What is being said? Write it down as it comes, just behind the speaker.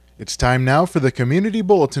It's time now for the Community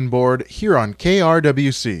Bulletin Board here on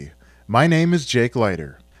KRWC. My name is Jake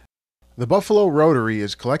Leiter. The Buffalo Rotary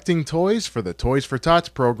is collecting toys for the Toys for Tots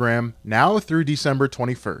program now through December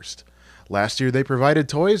 21st. Last year they provided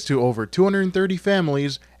toys to over 230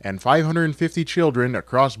 families and 550 children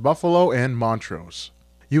across Buffalo and Montrose.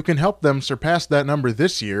 You can help them surpass that number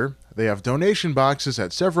this year. They have donation boxes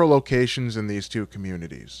at several locations in these two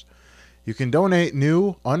communities. You can donate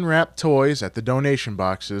new, unwrapped toys at the donation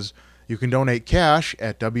boxes. You can donate cash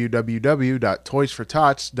at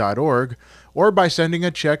www.toysfortots.org or by sending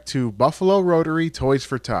a check to Buffalo Rotary Toys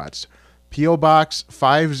for Tots, P.O. Box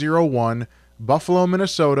 501, Buffalo,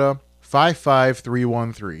 Minnesota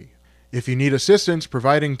 55313. If you need assistance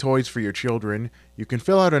providing toys for your children, you can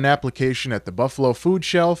fill out an application at the Buffalo Food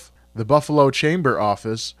Shelf, the Buffalo Chamber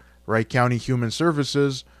Office, Wright County Human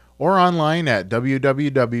Services, or online at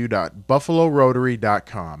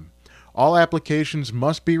www.buffalorotary.com. All applications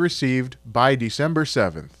must be received by December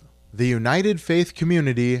 7th. The United Faith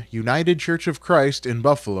Community United Church of Christ in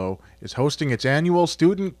Buffalo is hosting its annual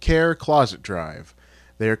Student Care Closet Drive.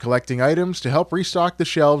 They are collecting items to help restock the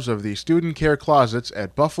shelves of the student care closets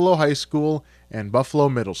at Buffalo High School and Buffalo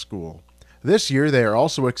Middle School. This year they are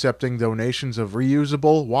also accepting donations of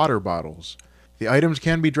reusable water bottles. The items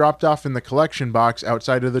can be dropped off in the collection box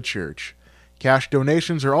outside of the church. Cash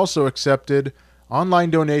donations are also accepted. Online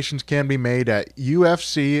donations can be made at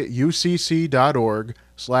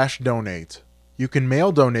ufcucc.org/donate. You can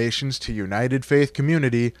mail donations to United Faith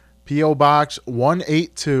Community, P.O. Box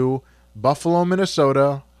 182, Buffalo,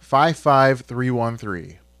 Minnesota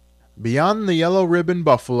 55313. Beyond the Yellow Ribbon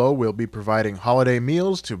Buffalo will be providing holiday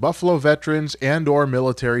meals to Buffalo veterans and/or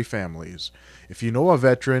military families. If you know a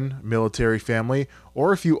veteran, military family,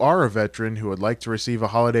 or if you are a veteran who would like to receive a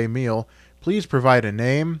holiday meal, please provide a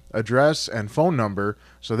name, address, and phone number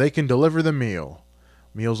so they can deliver the meal.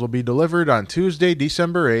 Meals will be delivered on Tuesday,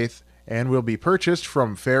 December 8th, and will be purchased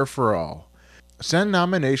from Fare for All. Send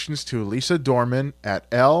nominations to Lisa Dorman at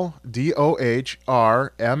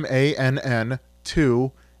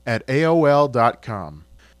LDOHRMANN2@AOL.com.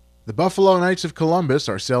 The Buffalo Knights of Columbus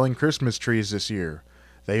are selling Christmas trees this year.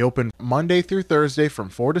 They open Monday through Thursday from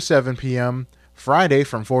 4 to 7 p.m., Friday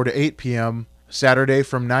from 4 to 8 p.m., Saturday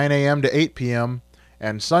from 9 a.m. to 8 p.m.,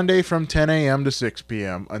 and Sunday from 10 a.m. to 6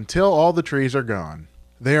 p.m. until all the trees are gone.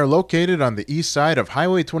 They are located on the east side of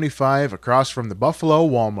Highway 25 across from the Buffalo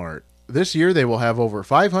Walmart. This year they will have over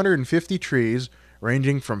 550 trees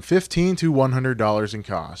ranging from $15 to $100 in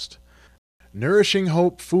cost. Nourishing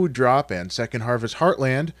Hope Food Drop and Second Harvest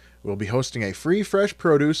Heartland will be hosting a free fresh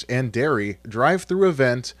produce and dairy drive-through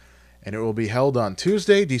event, and it will be held on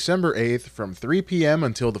Tuesday, December 8th from 3 p.m.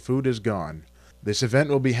 until the food is gone. This event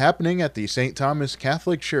will be happening at the St. Thomas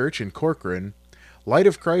Catholic Church in Corcoran, Light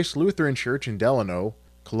of Christ Lutheran Church in Delano,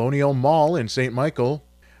 Colonial Mall in St. Michael,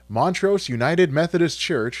 Montrose United Methodist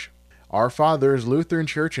Church, Our Father's Lutheran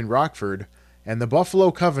Church in Rockford, and the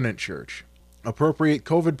Buffalo Covenant Church. Appropriate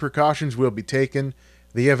COVID precautions will be taken.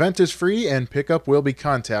 The event is free and pickup will be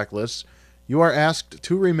contactless. You are asked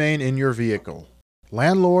to remain in your vehicle.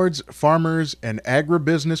 Landlords, farmers, and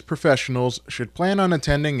agribusiness professionals should plan on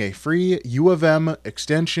attending a free U of M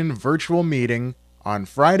Extension virtual meeting on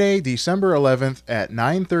Friday, December 11th at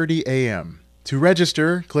 9:30 a.m. To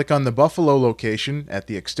register, click on the Buffalo location at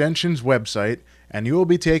the Extension's website and you will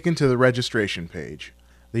be taken to the registration page.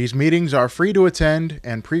 These meetings are free to attend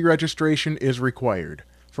and pre-registration is required.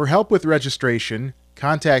 For help with registration,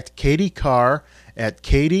 contact Katie Carr at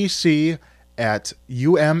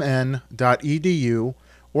kdc@umn.edu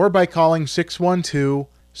or by calling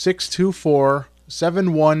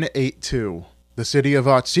 612-624-7182. The City of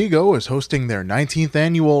Otsego is hosting their 19th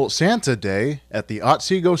annual Santa Day at the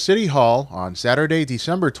Otsego City Hall on Saturday,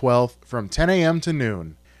 December 12th from 10 a.m. to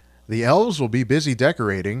noon. The elves will be busy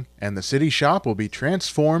decorating, and the city shop will be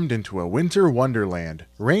transformed into a winter wonderland,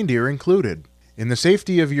 reindeer included. In the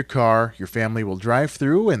safety of your car, your family will drive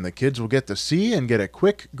through and the kids will get to see and get a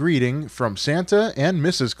quick greeting from Santa and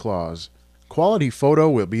Mrs. Claus. Quality Photo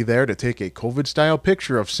will be there to take a COVID-style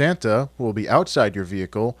picture of Santa, who will be outside your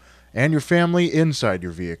vehicle, and your family inside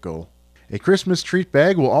your vehicle. A Christmas treat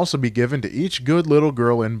bag will also be given to each good little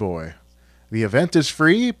girl and boy. The event is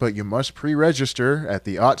free, but you must pre-register at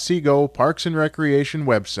the Otsego Parks and Recreation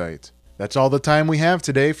website. That's all the time we have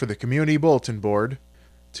today for the Community Bulletin Board.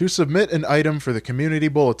 To submit an item for the Community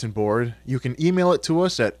Bulletin Board, you can email it to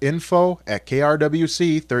us at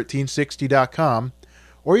info@krwc1360.com,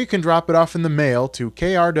 or you can drop it off in the mail to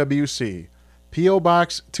KRWC, P.O.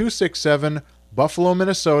 Box 267, Buffalo,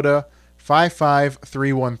 Minnesota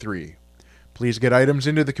 55313. Please get items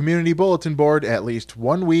into the Community Bulletin Board at least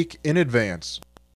 1 week in advance.